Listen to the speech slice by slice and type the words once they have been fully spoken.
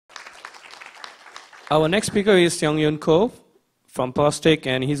Our next speaker is Seongyun Ko from POSTECH,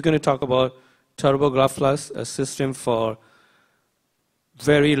 and he's going to talk about TurboGraph Plus, a system for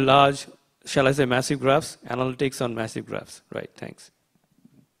very large, shall I say massive graphs, analytics on massive graphs. Right, thanks.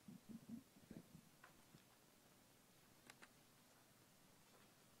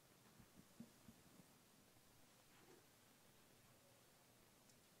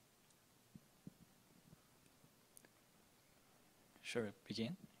 Sure,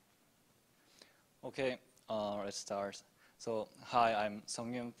 begin. Okay, let's start. So, hi, I'm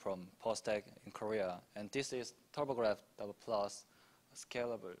Seongyun from POSTECH in Korea, and this is TurboGraph Plus, a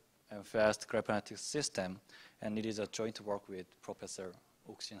scalable and fast graph analytics system, and it is a joint work with Professor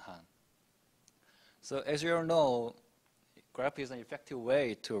Ok-Shin Han. So, as you all know, graph is an effective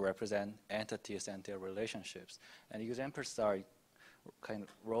way to represent entities and their relationships, and examples are kind of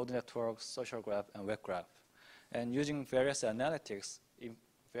road networks, social graph, and web graph. And using various analytics,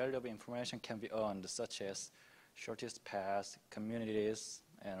 valuable information can be earned, such as shortest path, communities,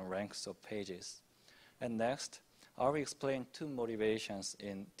 and ranks of pages. And next, I will explain two motivations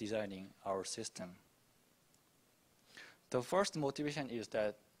in designing our system. The first motivation is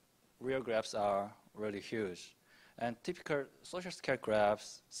that real graphs are really huge. And typical social scale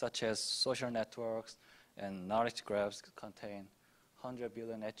graphs, such as social networks and knowledge graphs, contain 100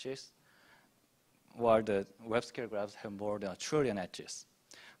 billion edges, while the web scale graphs have more than 1 trillion edges.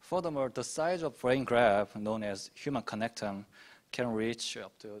 Furthermore, the size of brain graph, known as human connectome, can reach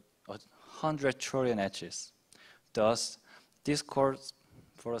up to 100 trillion edges. Thus, this calls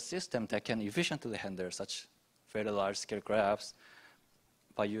for a system that can efficiently handle such very large-scale graphs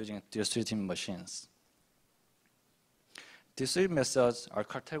by using distributed machines. Distributed methods are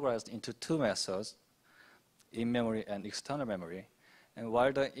categorized into two methods, in-memory and external memory. And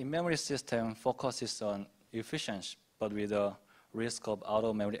while the in-memory system focuses on efficiency, but with a risk of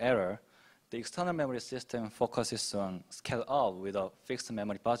out-of-memory error, the external memory system focuses on scale-up with a fixed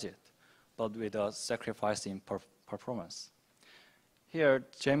memory budget, but with a sacrifice in performance. Here,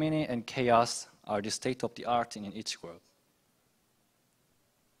 Gemini and Chaos are the state-of-the-art in each group.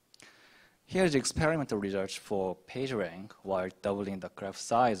 Here is the experimental results for PageRank, while doubling the graph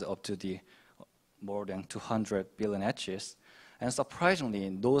size up to the more than 200 billion edges. And surprisingly,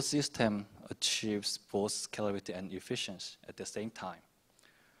 no system achieves both scalability and efficiency at the same time.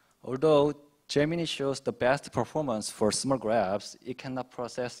 Although Gemini shows the best performance for small graphs, it cannot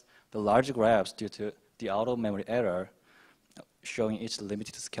process the large graphs due to the out-of-memory error, showing its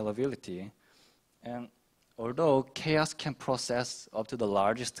limited scalability. And although Chaos can process up to the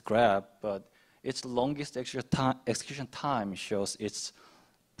largest graph, but its longest execution time shows its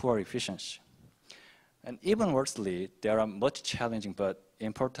poor efficiency. And even worsely, there are much challenging but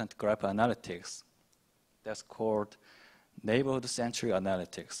important graph analytics that's called neighborhood-centric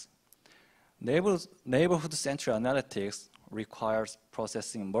analytics. Neighborhood-centric analytics requires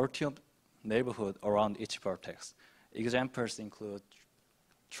processing multi-neighborhood around each vertex. Examples include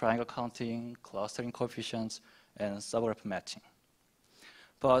triangle counting, clustering coefficients, and subgraph matching.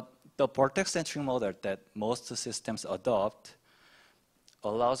 But the vertex-centric model that most systems adopt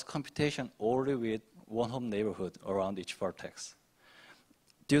allows computation only with one home neighborhood around each vertex.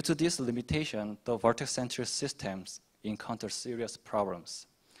 Due to this limitation, the vertex-centric systems encounter serious problems.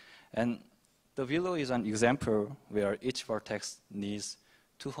 And the below is an example where each vertex needs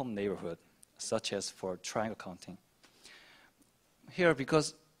 2 home neighborhoods, such as for triangle counting. Here,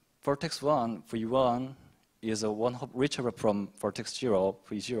 because vertex 1, V1, is a one hop reachable from vertex 0,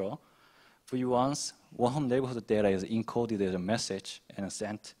 V0, V1's one home neighborhood data is encoded as a message and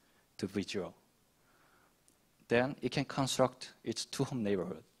sent to V0. Then it can construct its 2 home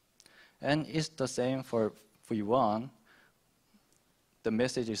neighborhood. And it's the same for V1. The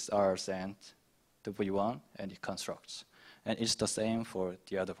messages are sent to V1 and it constructs. And it's the same for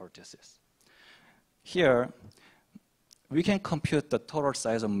the other vertices. Here, we can compute the total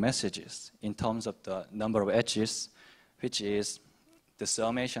size of messages in terms of the number of edges, which is the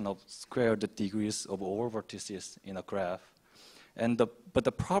summation of squared degrees of all vertices in a graph. But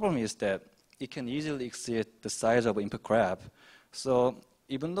the problem is that it can easily exceed the size of input graph. So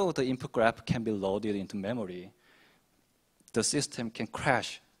even though the input graph can be loaded into memory, the system can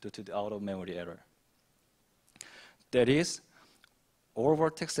crash due to the out-of-memory error. That is, all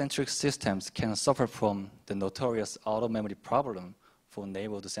vertex-centric systems can suffer from the notorious out-of-memory problem for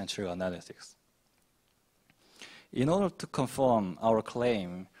neighborhood-centric analytics. In order to confirm our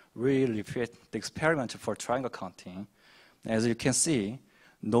claim, we repeat the experiment for triangle counting. As you can see,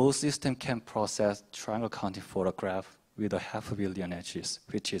 no system can process triangle counting for a graph with 500 million edges,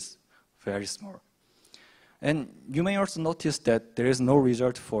 which is very small. And you may also notice that there is no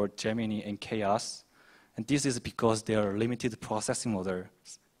result for Gemini and Chaos. And this is because their limited processing models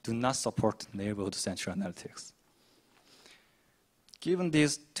do not support neighborhood-centric analytics. Given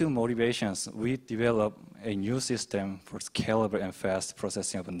these two motivations, we developed a new system for scalable and fast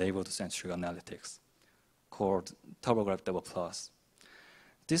processing of neighborhood-centric analytics called TurboGraph Double Plus.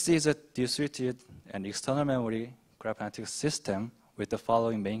 This is a distributed and external memory graph analytics system with the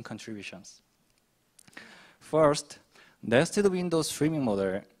following main contributions. First, nested window streaming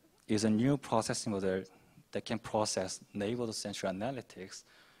model is a new processing model that can process neighborhood-centric analytics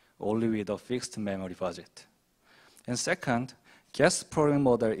only with a fixed memory budget. And second, guest programming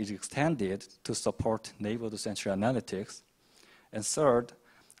model is extended to support neighborhood-centric analytics. And third,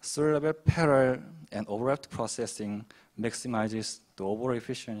 serial parallel and overlapped processing maximizes the overall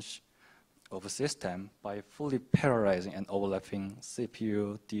efficiency of a system by fully parallelizing and overlapping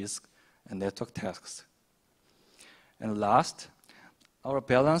CPU, disk, and network tasks. And last, our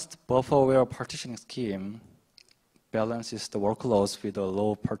balanced buffer-aware partitioning scheme balances the workloads with a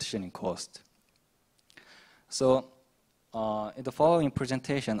low partitioning cost. So in the following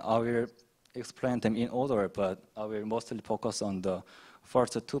presentation, I will explain them in order, but I will mostly focus on the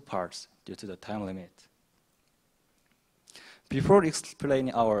first two parts due to the time limit. Before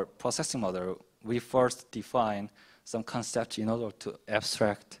explaining our processing model, we first define some concepts in order to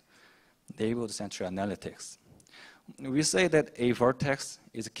abstract neighborhood-centric analytics. We say that a vertex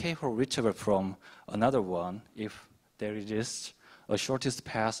is k-hole reachable from another one if there is a shortest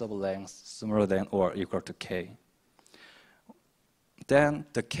path of length smaller than or equal to k. Then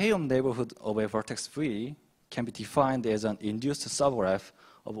the k-ohm neighborhood of a vertex V can be defined as an induced subgraph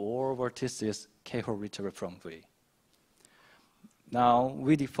of all vertices k-hole reachable from V. Now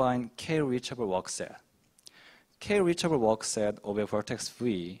we define k-reachable work set. K-reachable work set of a vertex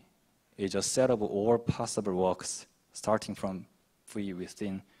V is a set of all possible works starting from V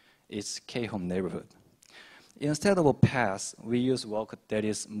within its k-ohm neighborhood. Instead of a path, we use work that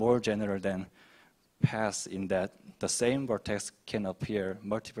is more general than path in that the same vertex can appear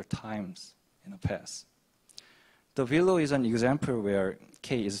multiple times in a path. The below is an example where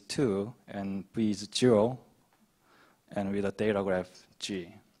k is 2 and v is 0, and with a data graph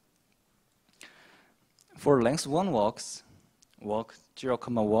G. For length 1 work 0,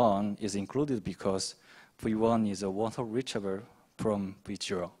 1 is included because V1 is a one-hole reachable from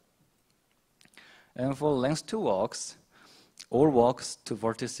V0. And for length 2 works, all works to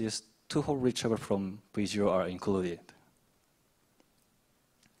vertices 2-hole reachable from V0 are included.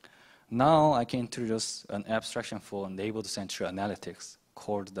 Now I can introduce an abstraction for neighborhood-centric analytics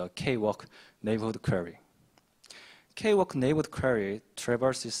called the k-walk neighborhood query. K-walk neighborhood query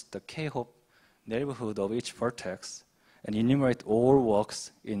traverses the k-hop neighborhood of each vertex and enumerates all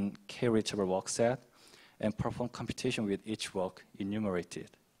works in k-reachable work set and perform computation with each work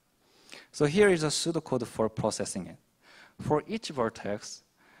enumerated. So here is a pseudocode for processing it. For each vertex,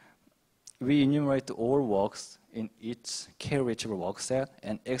 we enumerate all works in each k-reachable work set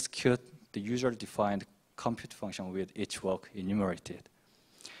and execute the usually defined compute function with each work enumerated.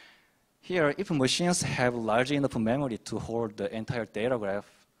 Here, if machines have large enough memory to hold the entire data graph,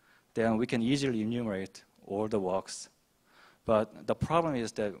 then we can easily enumerate all the works. But the problem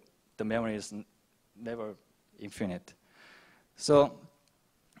is that the memory is never infinite. So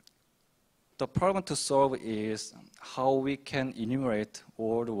the problem to solve is how we can enumerate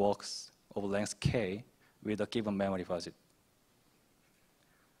all the works of length k with a given memory budget.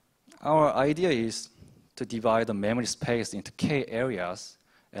 Our idea is to divide the memory space into k areas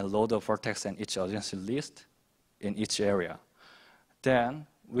and load the vertex and each adjacent list in each area. Then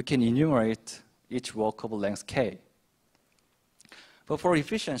we can enumerate each work of length k. But for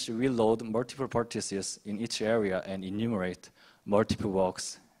efficiency, we load multiple vertices in each area and enumerate multiple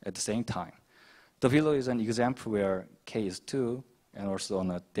works at the same time. The below is an example where k is 2 and also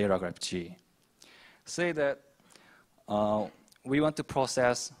on a data graph G. Say that we want to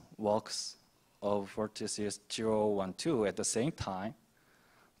process works of vertices 0, 1, 2 at the same time.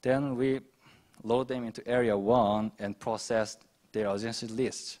 Then we load them into area 1 and process their adjacent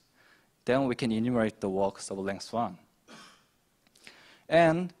lists. Then we can enumerate the works of length 1.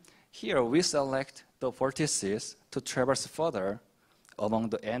 And here we select the vertices to traverse further among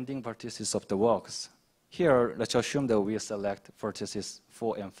the ending vertices of the works. Here, let's assume that we select vertices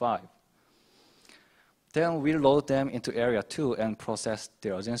 4 and 5. Then we load them into area 2 and process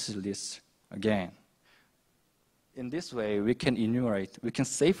their adjacent lists again. In this way, we can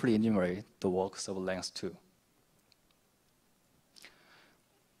safely enumerate the works of length 2.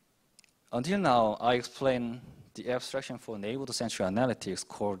 Until now, I explained the abstraction for neighborhood-centric analytics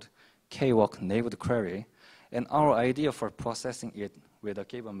called k-walk neighborhood query and our idea for processing it with a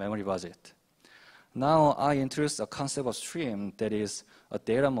given memory budget. Now I introduce a concept of stream that is a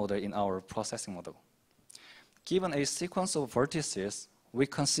data model in our processing model. Given a sequence of vertices, we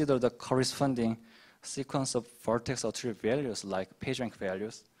consider the corresponding sequence of vertex attribute values like PageRank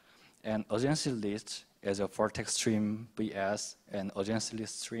values and urgency list as a vertex stream VS and urgency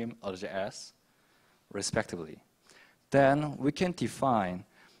list stream RJS, respectively. Then we can define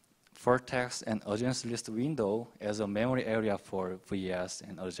vertex and urgency list window as a memory area for VS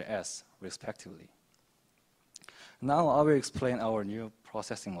and RJS, respectively. Now I will explain our new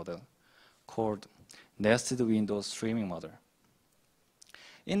processing model called nested window streaming model.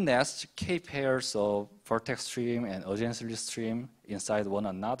 In Nest, k pairs of vertex stream and urgency list stream inside one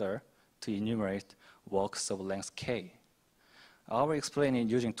another to enumerate walks of length k. I will explain it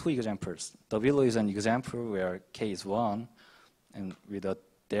using two examples. The below is an example where k is 1 and with a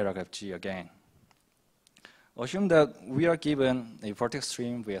data graph G again. Assume that we are given a vertex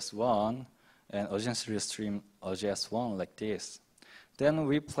stream vs1 and urgency list stream RJS1 like this. Then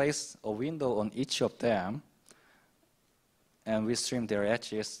we place a window on each of them and we stream their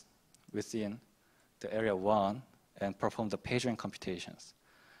edges within the area 1 and perform the PageRank computations.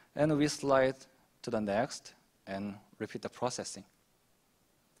 And we slide to the next and repeat the processing.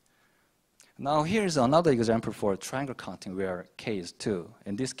 Now here's another example for triangle counting where k is 2.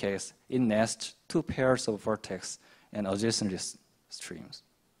 In this case, it nests two pairs of vertex and adjacent streams.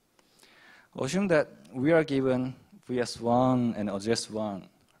 Assume that we are given VS1 and RJS1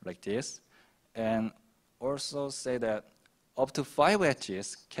 like this, and also say that up to 5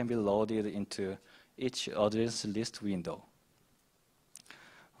 edges can be loaded into each adjacent list window.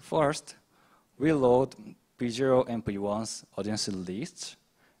 First, we load V0 and V1's adjacent lists,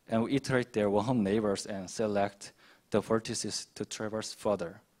 and we iterate their one-home neighbors and select the vertices to traverse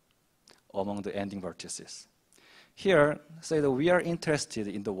further among the ending vertices. Here, say that we are interested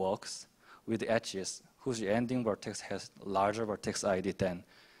in the walks with edges whose ending vertex has larger vertex ID than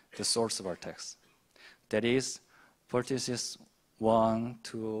the source vertex. That is, vertices 1,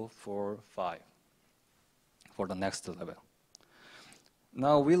 2, 4, 5 for the next level.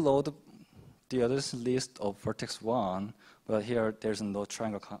 Now we load the other list of vertex 1, but here there's no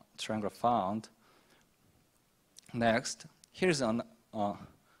triangle found. Next, here's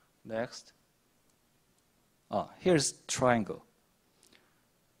here's triangle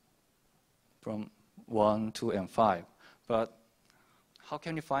from 1, 2, and 5. But how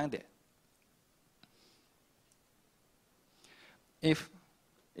can you find it? If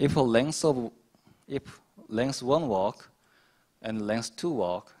length 1 walk and length 2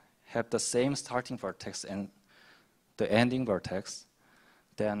 walk have the same starting vertex and the ending vertex,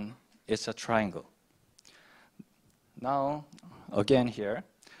 then it's a triangle. Now, again here,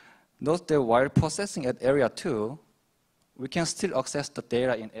 note that while processing at area 2, we can still access the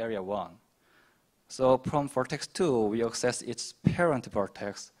data in area 1. So from vertex 2, we access its parent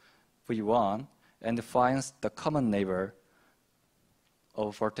vertex, V1, and finds the common neighbor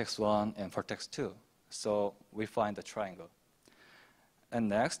of vertex 1 and vertex 2. So we find the triangle. And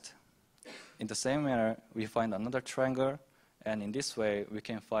next, in the same manner, we find another triangle, and in this way, we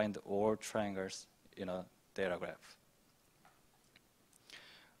can find all triangles in a data graph.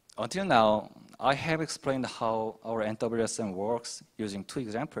 Until now, I have explained how our NWSM works using two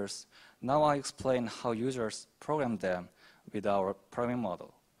examples. Now I explain how users program them with our programming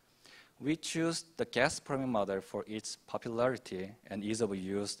model. We choose the guest programming model for its popularity and ease of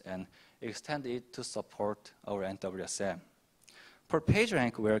use and extend it to support our NWSM. For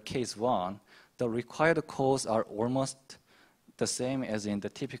PageRank, where k is 1, the required codes are almost the same as in the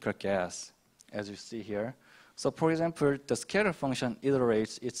typical guess, as you see here. So for example, the scalar function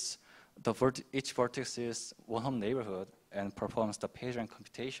iterates each vertex's one-home neighborhood and performs the PageRank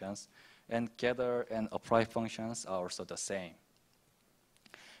computations, and gather and apply functions are also the same.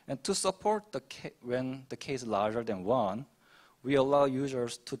 And to support when the k is larger than 1, we allow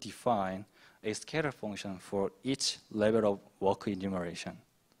users to define a scalar function for each level of walk enumeration.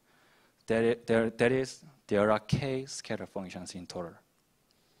 That is, there are k scalar functions in total.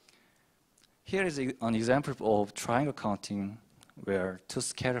 Here is an example of triangle counting where two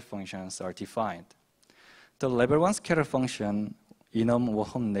scalar functions are defined. The level 1 scalar function,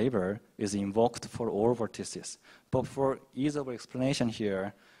 enum neighbor, is invoked for all vertices. But for ease of explanation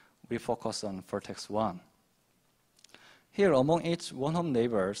here, we focus on vertex 1. Here, among each one-home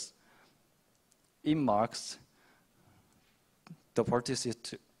neighbors, it marks the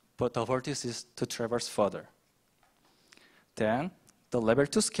vertices to traverse further. Then, the level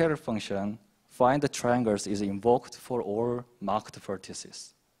 2 scalar function, find the triangles, is invoked for all marked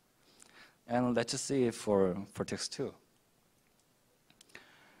vertices. And let's see it for vertex 2.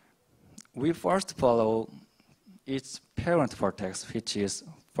 we first follow its parent vertex, which is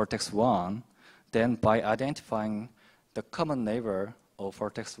vertex 1. Then by identifying the common neighbor of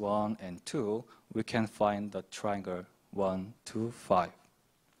vertex 1 and 2, we can find the triangle 1, 2, 5.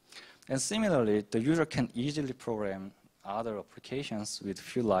 And similarly, the user can easily program other applications with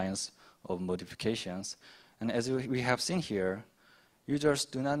few lines of modifications. And as we have seen here, users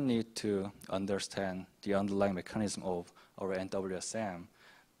do not need to understand the underlying mechanism of our NWSM,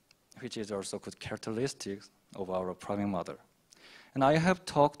 which is also good characteristic of our programming model. And I have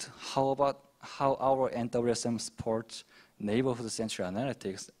talked about how our NWSM supports neighborhood-centric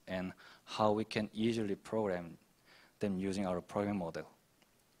analytics and how we can easily program them using our programming model.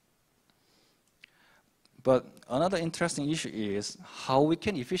 But another interesting issue is how we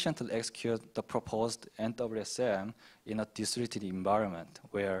can efficiently execute the proposed NWSM in a distributed environment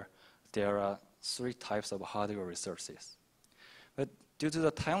where there are 3 types of hardware resources. But due to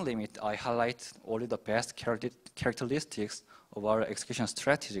the time limit, I highlight only the best characteristics of our execution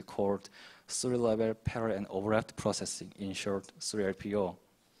strategy called 3-level parallel and overlapped processing, in short, 3LPO.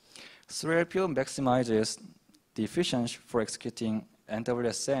 3LPO maximizes the efficiency for executing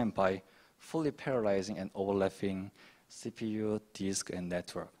NWSM by fully parallelizing and overlapping CPU, disk, and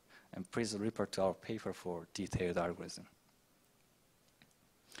network. And please refer to our paper for detailed algorithm.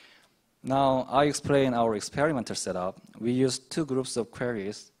 Now, I explain our experimental setup. We use 2 groups of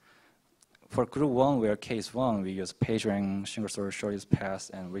queries. For group 1, where case 1, we use PageRank, single-source, shortest path,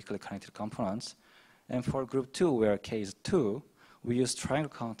 and weakly connected components. And for group 2, where case 2, we use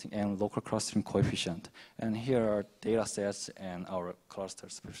triangle counting and local clustering coefficient. And here are data sets and our cluster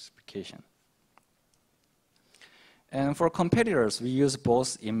specification. And for competitors, we use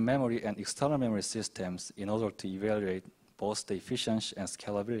both in-memory and external memory systems in order to evaluate both the efficiency and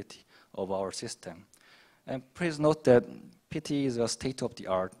scalability of our system. And please note that PT is a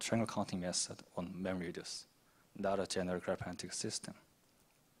state-of-the-art triangle counting method on memory use, not a general graph analytics system.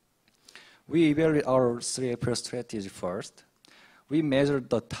 We evaluate our 3LPO strategy first. We measure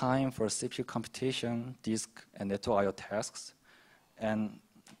the time for CPU computation, disk, and network I/O tasks. And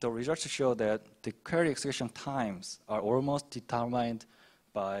the results show that the query execution times are almost determined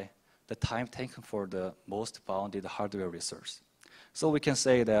by the time taken for the most bounded hardware resource. So we can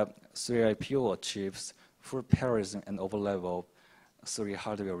say that 3LPO achieves full parallelism and overlap of 3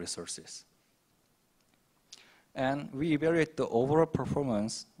 hardware resources. And we evaluate the overall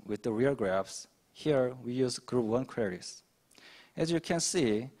performance with the real graphs. Here, we use group 1 queries. As you can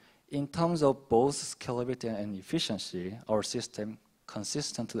see, in terms of both scalability and efficiency, our system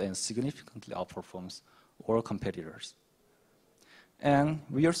consistently and significantly outperforms all competitors. And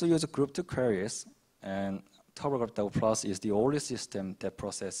we also use group 2 queries, and TurboGraph Double Plus is the only system that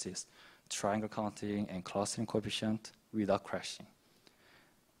processes triangle counting and clustering coefficient without crashing.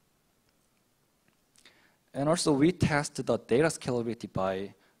 And also, we test the data scalability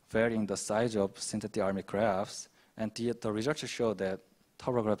by varying the size of synthetic arithmetic graphs, and the results show that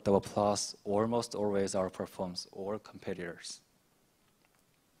TurboGraph Double Plus almost always outperforms all competitors.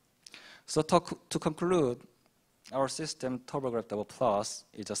 So to conclude, our system, TurboGraph Double Plus,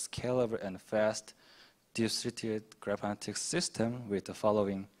 is a scalable and fast distributed graph analytics system with the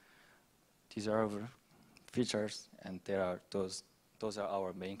following desirable features, and those are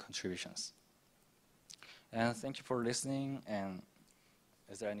our main contributions. And thank you for listening. And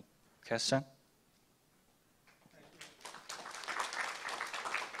is there any question?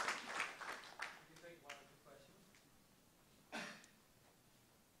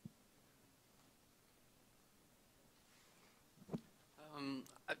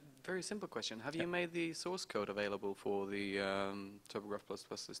 A very simple question. Have you made the source code available for the TurboGraph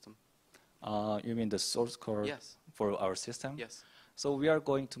Plus system? You mean the source code Yes. for our system? Yes. So we are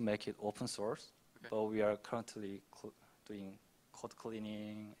going to make it open source, Okay. but we are currently doing code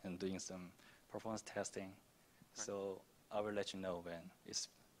cleaning and doing some performance testing. Right. So I will let you know when it's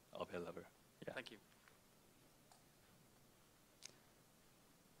available. Yeah. Thank you.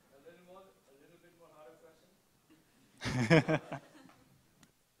 A little bit more harder question?